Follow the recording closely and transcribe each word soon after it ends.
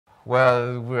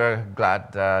Well, we're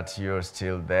glad that you're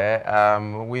still there.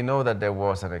 We know that there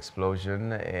was an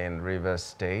explosion in Rivers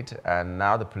State, and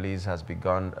now the police has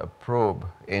begun a probe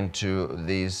into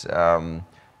this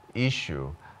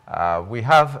issue. We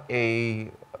have a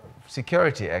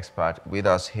security expert with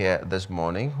us here this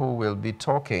morning who will be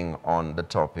talking on the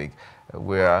topic.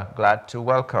 We're glad to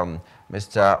welcome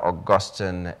Mr.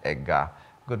 Augustine Ega.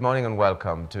 Good morning and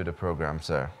welcome to the program,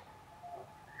 sir.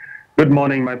 Good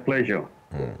morning, my pleasure.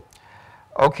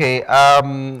 Okay,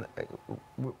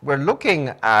 we're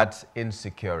looking at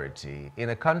insecurity.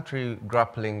 In a country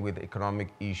grappling with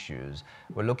economic issues,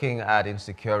 we're looking at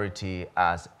insecurity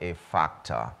as a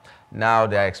factor. Now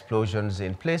there are explosions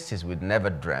in places we'd never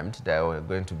dreamt there were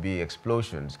going to be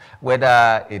explosions,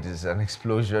 whether it is an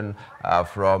explosion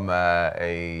from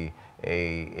a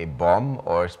bomb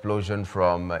or explosion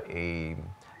from a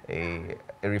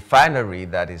refinery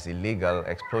that is illegal,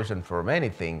 explosion from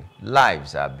anything,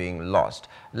 lives are being lost.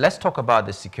 Let's talk about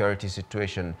the security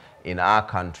situation in our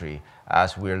country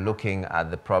as we're looking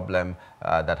at the problem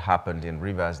that happened in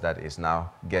Rivers that is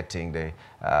now getting the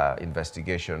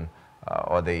investigation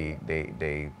or the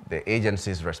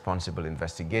agencies responsible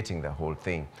investigating the whole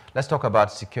thing. Let's talk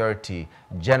about security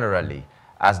generally.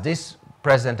 As this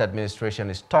present administration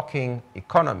is talking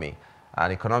economy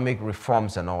and economic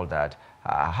reforms and all that,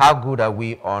 how good are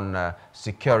we on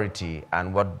security,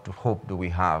 and what hope do we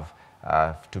have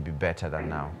to be better than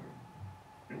now?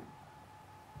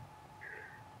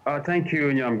 Thank you,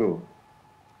 Nyamgo.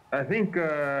 I think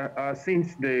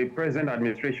since the present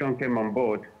administration came on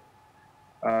board,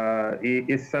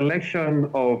 its selection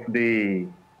of the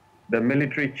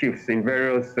military chiefs in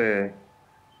various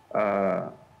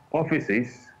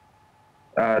offices,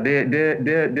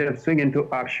 they're swinging into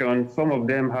action. Some of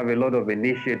them have a lot of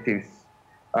initiatives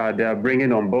they are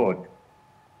bringing on board.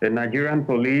 The Nigerian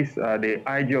police, the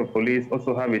IG of police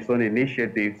also have its own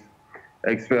initiatives.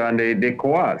 And the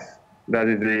COAS, that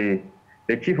is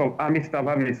the chief of army staff,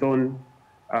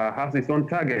 has its own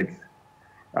targets.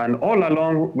 And all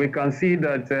along, we can see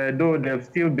that though there have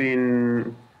still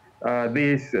been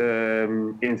these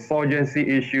insurgency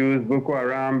issues, Boko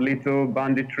Haram, little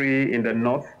banditry in the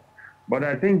north, but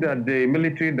I think that the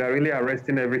military, they're really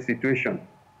arresting every situation.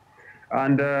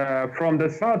 And from the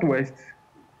southwest,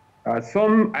 I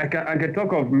can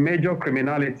talk of major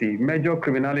criminality,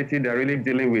 they're really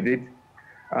dealing with it.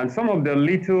 And some of the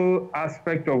little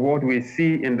aspect of what we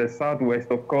see in the southwest,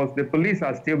 of course, the police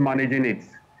are still managing it.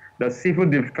 The civil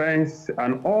defense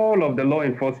and all of the law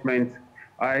enforcement,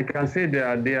 I can say they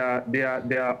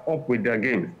are up with their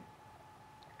games.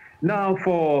 Now,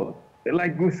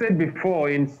 like we said before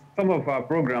in some of our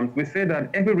programs, we say that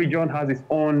every region has its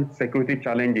own security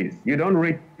challenges. You don't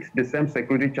rate the same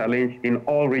security challenge in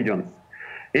all regions.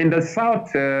 In the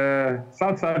south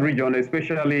region,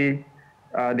 especially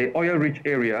the oil-rich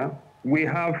area, we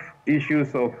have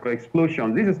issues of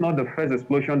explosions. This is not the first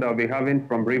explosion that we'll be having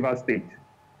from Rivers State.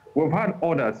 We've had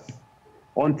orders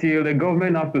until the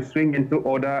government have to swing into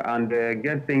order and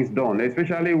get things done,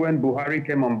 especially when Buhari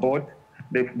came on board.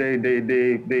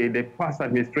 The past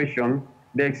administration,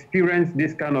 they experienced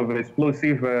this kind of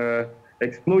explosive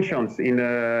explosions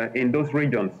in those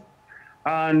regions.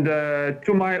 And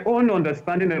to my own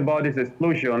understanding about this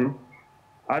explosion,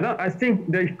 I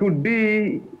think there could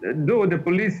be, though the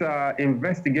police are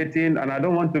investigating, and I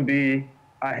don't want to be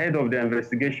ahead of the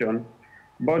investigation,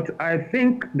 but I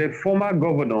think the former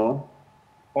governor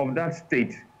of that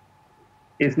state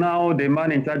is now the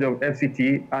man in charge of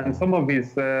FCT, and some of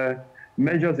his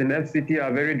measures in FCT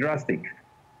are very drastic.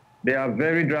 They are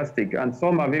very drastic, and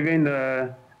some have even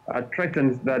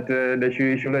threatened that they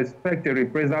should expect a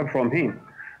reprisal from him.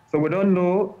 So we don't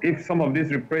know if some of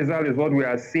this reprisal is what we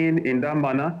are seeing in that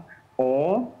manner,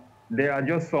 or they are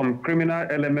just some criminal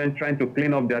element trying to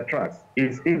clean up their tracks.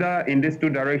 It's either in these two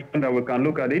directions that we can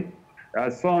look at it.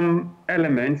 Some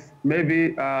elements, maybe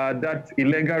that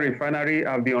illegal refinery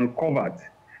have been uncovered,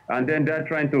 and then they're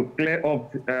trying to clear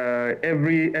up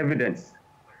every evidence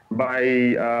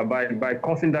by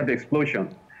causing that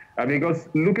explosion. Because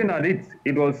looking at it,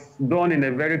 it was done in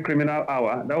a very criminal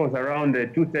hour. That was around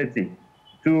 2:30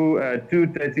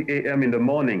 a.m. in the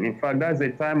morning. In fact, that's a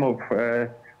time of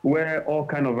where all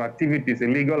kind of activities,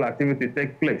 illegal activities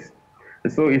take place.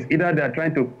 So it's either they're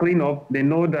trying to clean up, they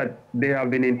know that there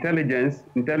have been intelligence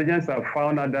have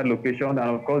found at that location, and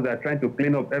of course they're trying to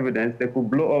clean up evidence, they could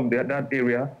blow up that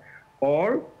area,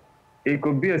 or it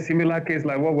could be a similar case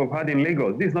like what we've had in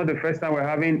Lagos. This is not the first time we're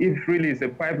having, if really it's a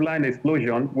pipeline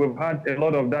explosion, we've had a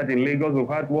lot of that in Lagos. We've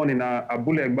had one in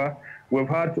Abulegba, we've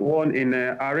had one in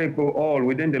Areko, all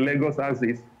within the Lagos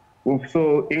axis.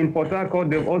 So in Port Harcourt,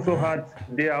 they've also had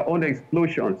their own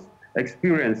experience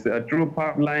through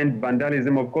pipeline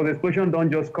vandalism. Of course, explosions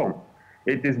don't just come.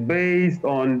 It is based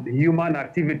on human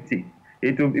activity.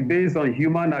 It will be based on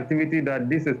human activity that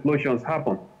these explosions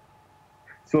happen.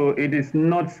 So it is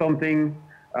not something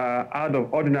out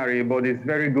of ordinary, but it's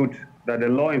very good that the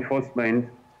law enforcement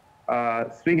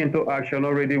swing into action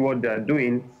already what they're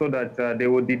doing so that they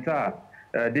will deter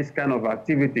this kind of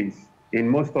activities in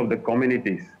most of the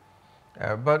communities.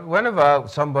 But whenever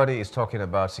somebody is talking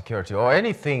about security or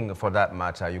anything for that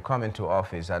matter, you come into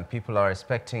office and people are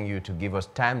expecting you to give us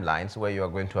timelines where you are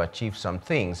going to achieve some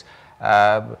things.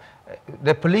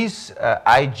 The police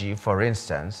IG, for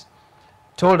instance,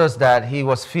 told us that he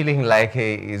was feeling like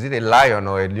is it a lion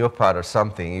or a leopard or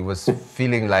something? He was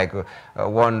feeling like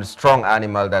one strong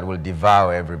animal that will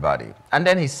devour everybody. And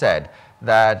then he said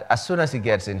that as soon as he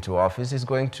gets into office, he's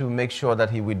going to make sure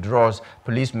that he withdraws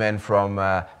policemen from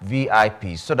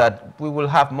VIPs so that we will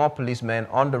have more policemen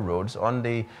on the roads, on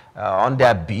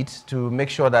their beats to make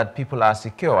sure that people are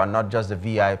secure and not just the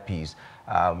VIPs.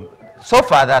 So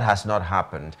far, that has not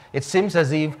happened. It seems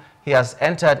as if he has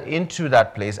entered into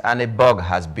that place and a bug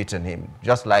has bitten him,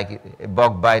 just like a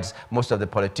bug bites most of the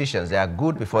politicians. They are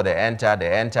good before they enter,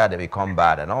 they become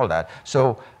bad and all that.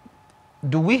 So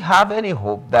do we have any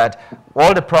hope that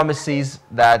all the promises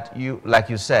that like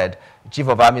you said, Chief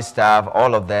of Army Staff,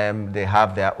 all of them, they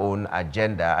have their own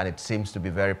agenda and it seems to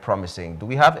be very promising. Do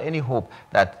we have any hope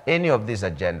that any of this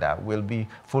agenda will be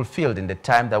fulfilled in the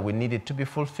time that we need it to be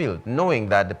fulfilled, knowing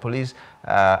that the police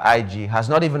IG has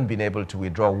not even been able to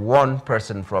withdraw one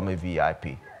person from a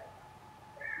VIP?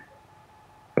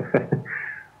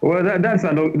 Well, that's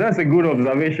a good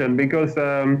observation because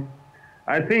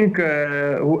I think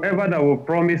whoever that will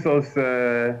promise us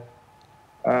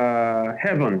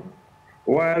heaven,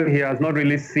 while he has not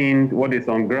really seen what is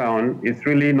on ground, is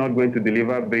really not going to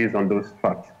deliver based on those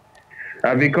facts.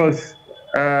 Because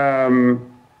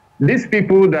these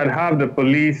people that have the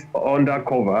police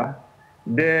undercover,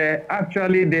 they have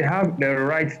the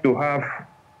right to have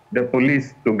the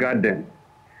police to guard them.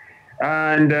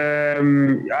 And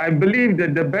I believe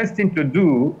that the best thing to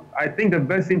do,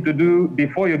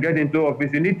 before you get into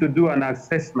office, you need to do an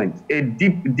assessment, a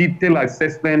detailed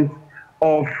assessment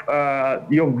of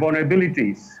your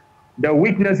vulnerabilities, the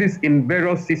weaknesses in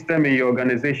various systems in your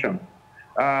organization,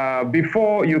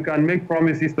 before you can make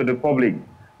promises to the public.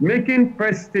 Making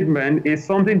press statement is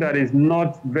something that is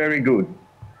not very good.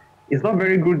 It's not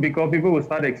very good because people will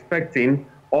start expecting,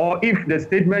 or if the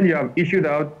statement you have issued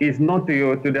out is not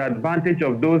to the advantage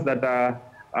of those that are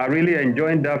really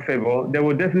enjoying that favor, they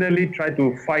will definitely try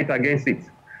to fight against it.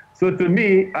 So to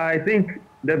me, I think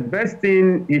the best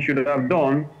thing he should have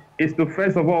done is to,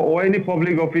 first of all, or any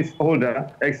public office holder,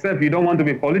 except you don't want to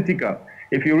be political,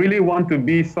 if you really want to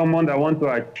be someone that wants to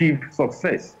achieve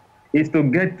success, is to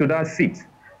get to that seat.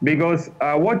 Because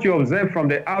what you observe from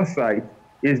the outside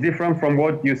is different from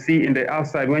what you see in the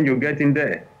outside when you get in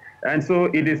there. And so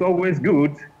it is always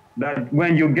good that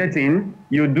when you get in,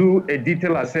 you do a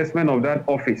detailed assessment of that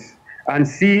office and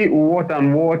see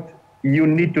what you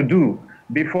need to do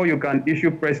before you can issue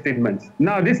press statements.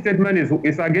 Now, this statement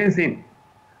is against him.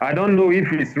 I don't know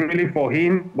if it's really for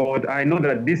him, but I know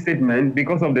that this statement,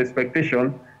 because of the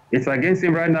expectation, it's against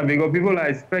him right now because people are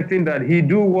expecting that he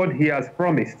do what he has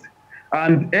promised.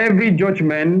 And every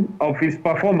judgment of his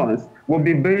performance will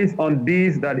be based on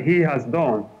this that he has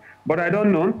done. But I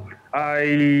don't know.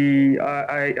 In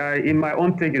my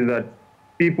own take is that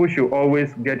people should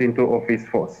always get into office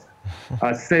first,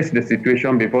 assess the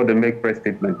situation before they make press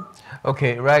statements.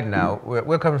 Okay, right now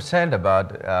we're concerned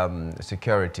about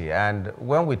security, and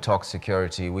when we talk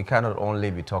security, we cannot only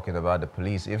be talking about the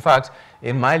police. In fact,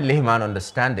 in my layman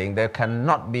understanding, there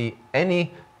cannot be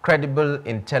any credible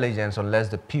intelligence unless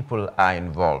the people are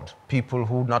involved. People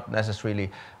who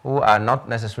are not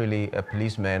necessarily a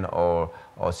policeman or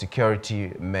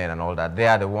security men and all that. They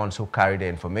are the ones who carry the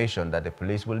information that the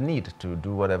police will need to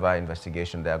do whatever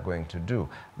investigation they are going to do.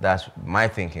 That's my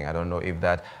thinking. I don't know if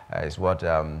that is what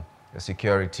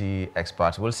security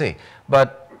experts will say.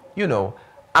 But, you know,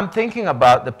 I'm thinking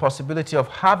about the possibility of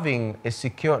having a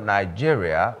secure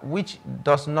Nigeria, which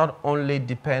does not only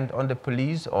depend on the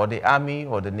police or the army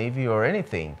or the navy or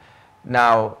anything.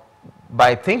 Now,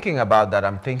 by thinking about that,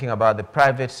 I'm thinking about the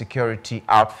private security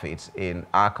outfits in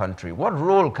our country. What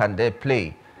role can they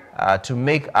play to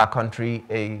make our country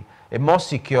a more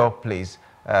secure place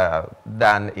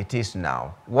than it is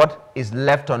now? What is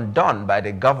left undone by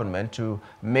the government to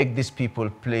make these people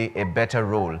play a better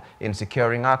role in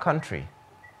securing our country?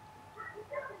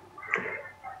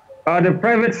 The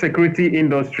private security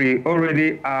industry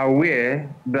already are aware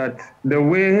that the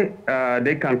way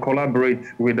they can collaborate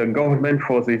with the government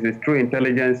forces is through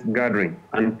intelligence gathering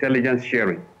and intelligence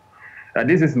sharing.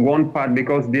 This is one part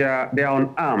because they are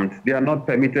unarmed. They are not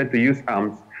permitted to use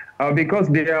arms because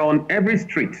they are on every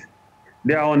street.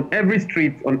 They are on every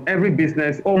street, on every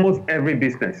business, almost every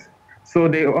business. So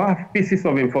they have pieces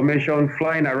of information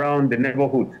flying around the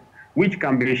neighborhood, which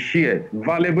can be shared,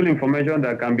 valuable information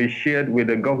that can be shared with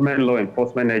the government law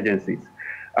enforcement agencies.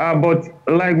 But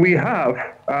like we have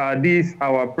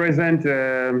our present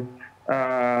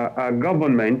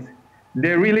government,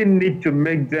 they really need to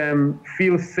make them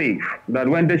feel safe that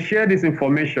when they share this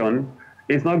information,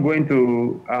 it's not going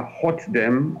to hurt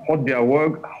them, hurt their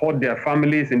work, hurt their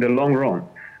families in the long run,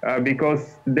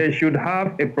 because they should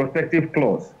have a protective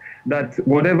clause that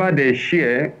whatever they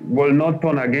share will not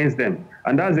turn against them.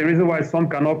 And that's the reason why some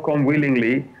cannot come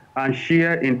willingly and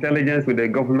share intelligence with the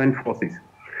government forces.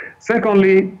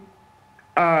 Secondly,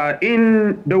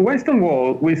 in the Western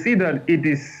world, we see that it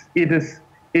is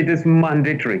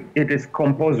mandatory, it is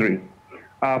compulsory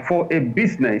for a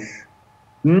business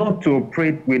not to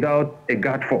operate without a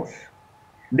guard force.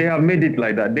 They have made it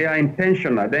like that. They are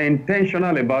intentional. They're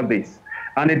intentional about this.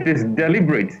 And it is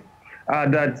deliberate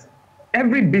that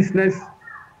every business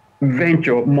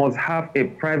venture must have a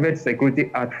private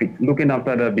security outfit looking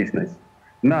after that business.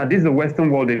 Now, this is the Western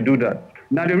world, they do that.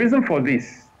 Now, the reason for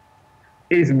this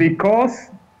is because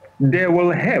they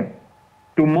will help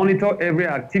to monitor every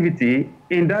activity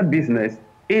in that business,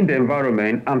 in the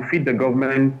environment, and feed the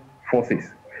government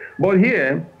forces. But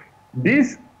here,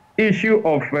 this issue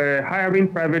of hiring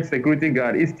private security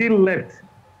guard is still left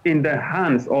in the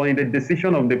hands or in the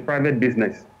decision of the private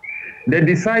business. They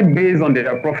decide based on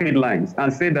their profit lines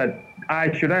and say that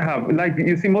should I have, like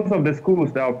you see most of the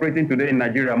schools that are operating today in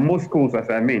Nigeria, most schools as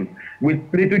I mean, with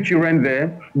little children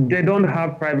there, they don't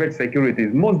have private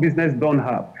securities. Most business don't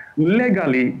have.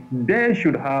 Legally, they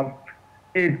should have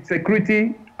a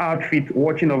security outfit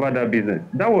watching over that business.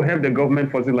 That will help the government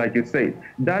forces, like you say.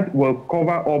 That will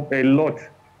cover up a lot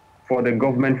for the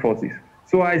government forces.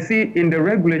 So I see in the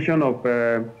regulation of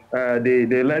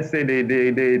let's say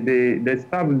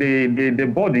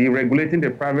the body regulating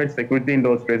the private security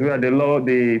industries, where the law,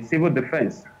 the civil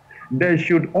defense, they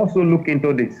should also look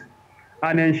into this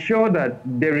and ensure that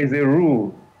there is a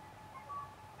rule.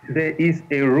 There is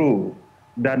a rule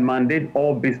that mandates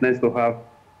all business to have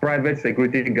private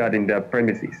security guard in their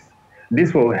premises.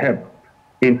 This will help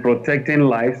in protecting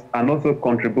lives and also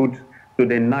contribute to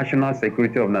the national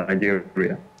security of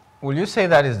Nigeria. Will you say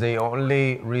that is the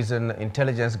only reason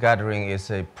intelligence gathering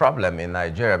is a problem in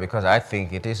Nigeria? Because I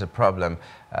think it is a problem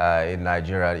in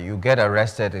Nigeria. You get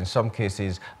arrested in some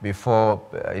cases before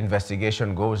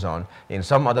investigation goes on. In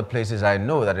some other places, I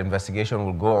know that investigation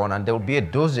will go on and there will be a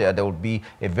dossier, there will be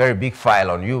a very big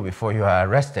file on you before you are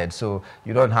arrested. So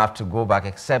you don't have to go back,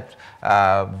 except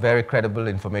very credible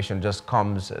information just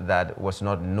comes that was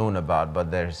not known about.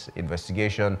 But there's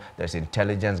investigation, there's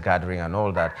intelligence gathering and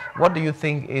all that. What do you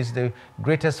think is the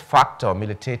greatest factor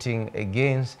militating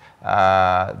against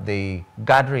the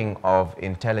gathering of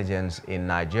intelligence in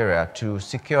Nigeria to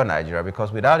secure Nigeria?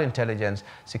 Because without intelligence,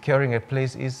 securing a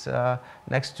place is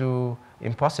next to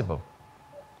impossible.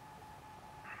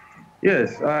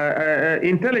 Yes,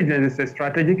 intelligence is a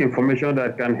strategic information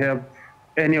that can help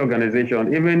any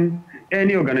organization. Even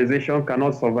any organization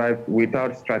cannot survive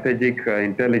without strategic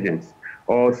intelligence.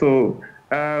 Also,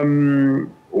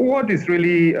 what is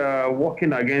really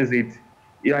working against it,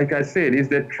 like I said, is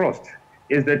the trust.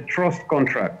 Is the trust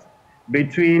contract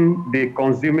between the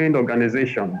consuming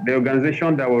organization, the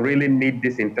organization that will really need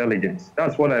this intelligence.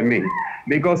 That's what I mean.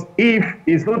 Because if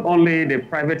it's not only the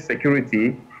private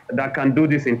security that can do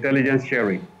this intelligence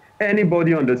sharing,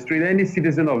 anybody on the street, any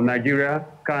citizen of Nigeria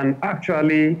can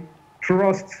actually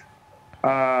trust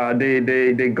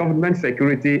the government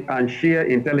security and share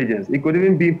intelligence. It could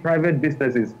even be private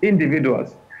businesses,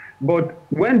 individuals. But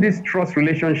when this trust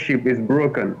relationship is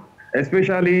broken,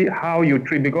 especially how you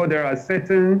treat, because there are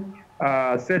certain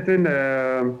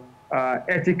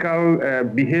ethical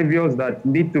behaviors that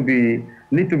need to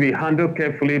be handled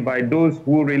carefully by those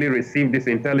who really receive this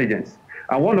intelligence.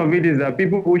 And one of it is that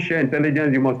people who share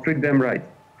intelligence, you must treat them right.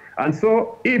 And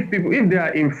so if they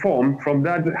are informed from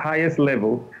that highest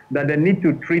level that they need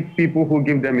to treat people who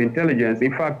give them intelligence,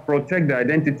 in fact, protect their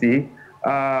identity,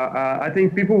 I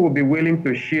think people will be willing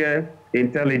to share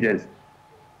intelligence.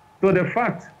 So the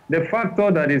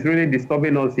factor that is really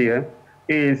disturbing us here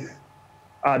is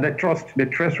the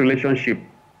trust relationship.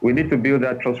 We need to build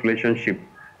that trust relationship.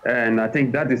 And I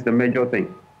think that is the major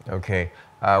thing. Okay.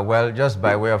 Well, just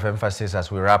by way of emphasis,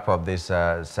 as we wrap up this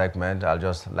segment, I'll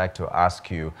just like to ask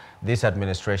you, this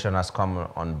administration has come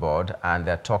on board and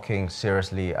they're talking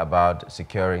seriously about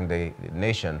securing the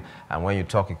nation. And when you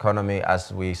talk economy,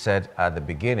 as we said at the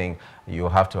beginning, you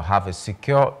have to have a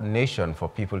secure nation for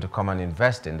people to come and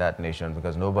invest in that nation,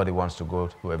 because nobody wants to go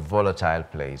to a volatile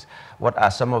place. What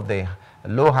are some of the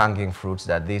low-hanging fruits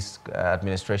that this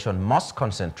administration must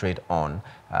concentrate on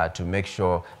to make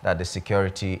sure that the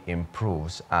security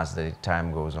improves as the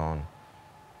time goes on?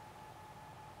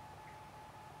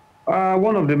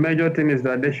 One of the major things is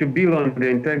that they should build on the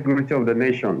integrity of the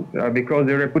nation, because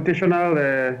the reputational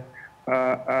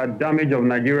damage of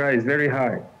Nigeria is very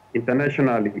high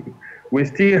internationally. We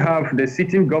still have the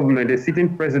sitting government, the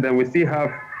sitting president, we still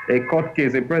have a court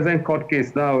case, a present court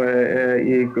case now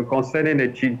concerning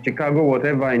a Chicago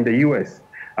whatever in the US.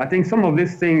 I think some of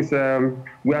these things,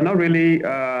 we are not really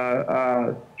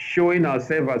showing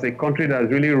ourselves as a country that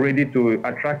is really ready to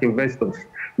attract investors,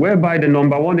 whereby the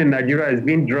 #1 in Nigeria is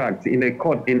being dragged in a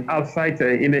court in outside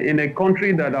in a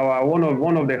country that are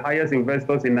one of the highest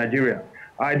investors in Nigeria.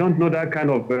 I don't know that kind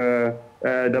of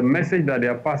the message that they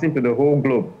are passing to the whole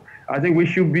globe. I think we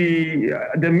should be,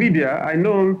 the media, I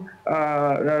know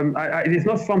it is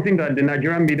not something that the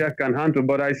Nigerian media can handle,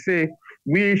 but I say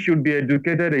we should be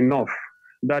educated enough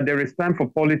that there is time for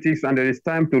politics and there is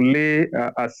time to lay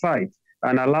aside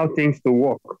and allow things to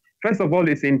work. First of all,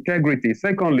 it's integrity.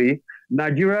 Secondly,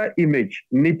 Nigeria image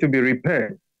needs to be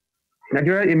repaired.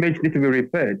 Nigeria image needs to be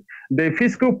repaired. The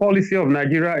fiscal policy of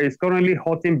Nigeria is currently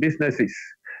hurting businesses.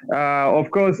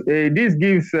 Of course, this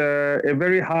gives a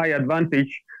very high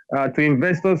advantage to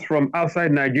investors from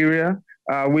outside Nigeria.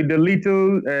 With the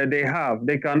little they have,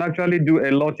 they can actually do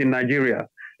a lot in Nigeria.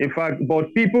 In fact,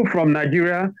 but people from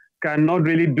Nigeria cannot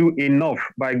really do enough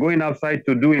by going outside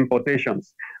to do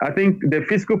importations. I think the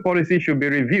fiscal policy should be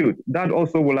reviewed. That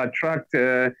also will attract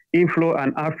inflow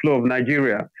and outflow of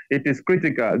Nigeria. It is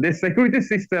critical. The security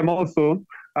system also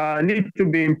needs to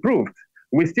be improved.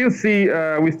 We still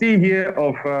hear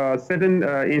of certain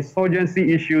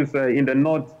insurgency issues in the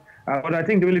north, but I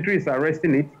think the military is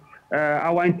arresting it.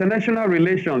 Our international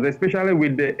relations, especially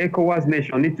with the ECOWAS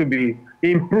nation, need to be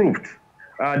improved.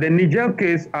 The Niger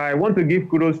case, I want to give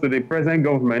kudos to the present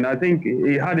government. I think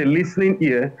he had a listening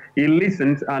ear. He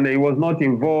listened and he was not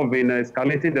involved in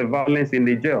escalating the violence in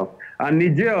Niger. And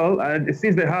Niger,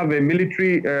 since they have a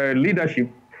military leadership,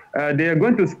 they are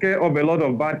going to scare up a lot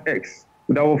of bad eggs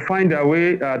that will find their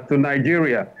way to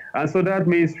Nigeria. And so that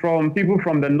means from people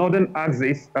from the northern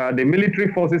axis, the military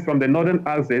forces from the northern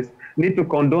axis need to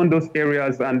condone those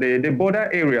areas, and the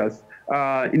border areas.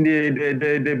 In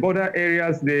the border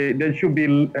areas, there should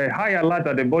be a high alert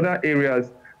at the border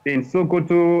areas in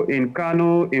Sokoto, in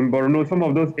Kano, in Borno, some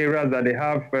of those areas that they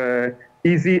have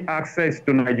easy access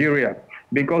to Nigeria.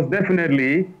 Because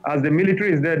definitely, as the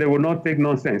military is there, they will not take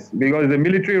nonsense. Because the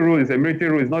military rule is a military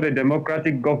rule, it's not a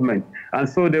democratic government. And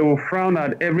so they will frown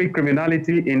at every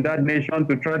criminality in that nation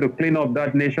to try to clean up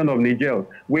that nation of Niger.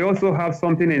 We also have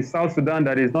something in South Sudan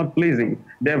that is not pleasing.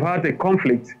 They've had a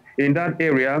conflict in that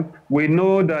area. We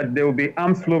know that there will be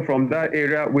arms flow from that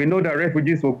area. We know that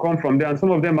refugees will come from there, and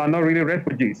some of them are not really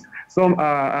refugees. Some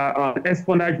are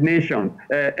espionage nation,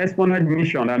 espionage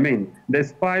mission, I mean. They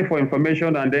spy for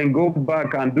information and then go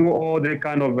back and do all the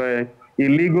kind of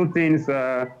illegal things,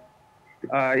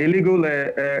 illegal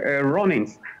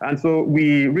runnings. And so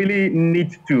we really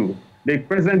need to, the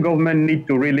present government need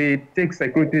to really take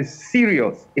security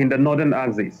serious in the northern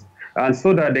axis, and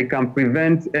so that they can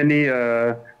prevent any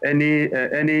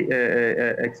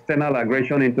external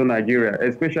aggression into Nigeria,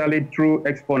 especially through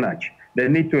espionage. They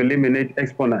need to eliminate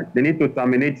espionage. They need to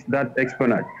terminate that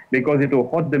espionage, because it will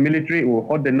hurt the military, it will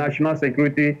hurt the national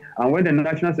security, and when the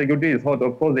national security is hurt,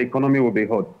 of course, the economy will be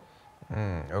hurt.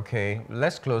 Okay,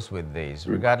 let's close with this.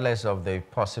 Regardless of the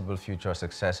possible future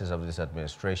successes of this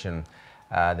administration,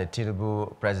 the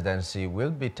Tinubu presidency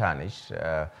will be tarnished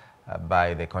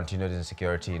by the continued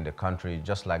insecurity in the country,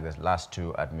 just like the last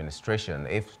two administrations,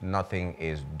 if nothing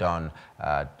is done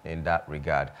in that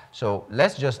regard. So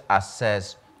let's just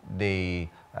assess the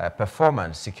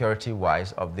performance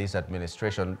security-wise of this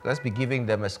administration. Let's be giving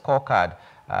them a scorecard,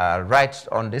 right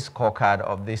on this scorecard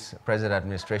of this present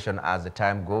administration as the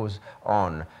time goes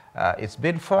on. It's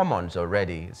been 4 months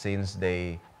already since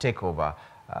they take over.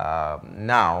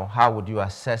 Now, how would you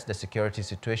assess the security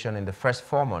situation in the first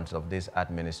 4 months of this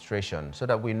administration, so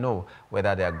that we know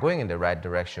whether they are going in the right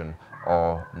direction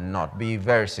or not? Be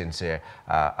very sincere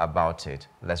about it.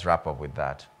 Let's wrap up with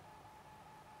that.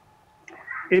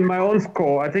 In my own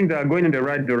score, I think they are going in the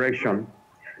right direction.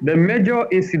 The major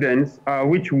incidents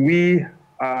which we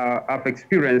I've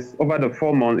experienced over the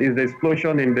 4 months is the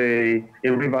explosion in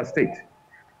Rivers State.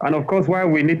 And of course, why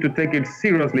we need to take it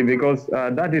seriously, because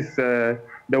that is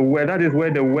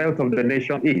where the wealth of the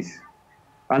nation is.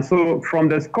 And so from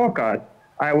the scorecard,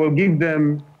 I will give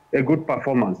them a good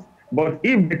performance. But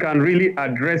if they can really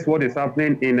address what is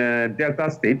happening in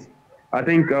Delta State, I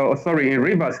think, in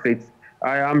Rivers State,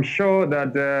 I am sure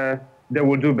that they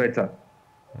will do better.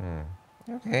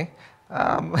 Okay.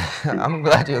 I'm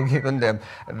glad you've given them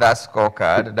that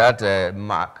scorecard, that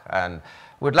mark. And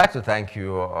we'd like to thank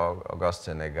you,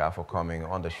 Augustine Ega, for coming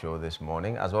on the show this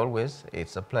morning. As always,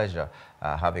 it's a pleasure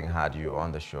having had you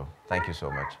on the show. Thank you so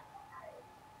much.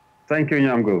 Thank you,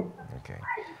 Nyamgo. Okay.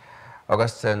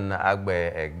 Augustine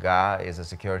Agbe Ega is a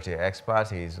security expert.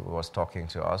 He was talking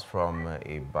to us from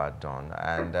Ibadan.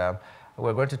 And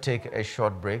we're going to take a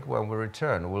short break. When we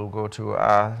return, we'll go to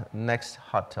our next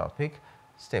hot topic.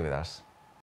 Stay with us.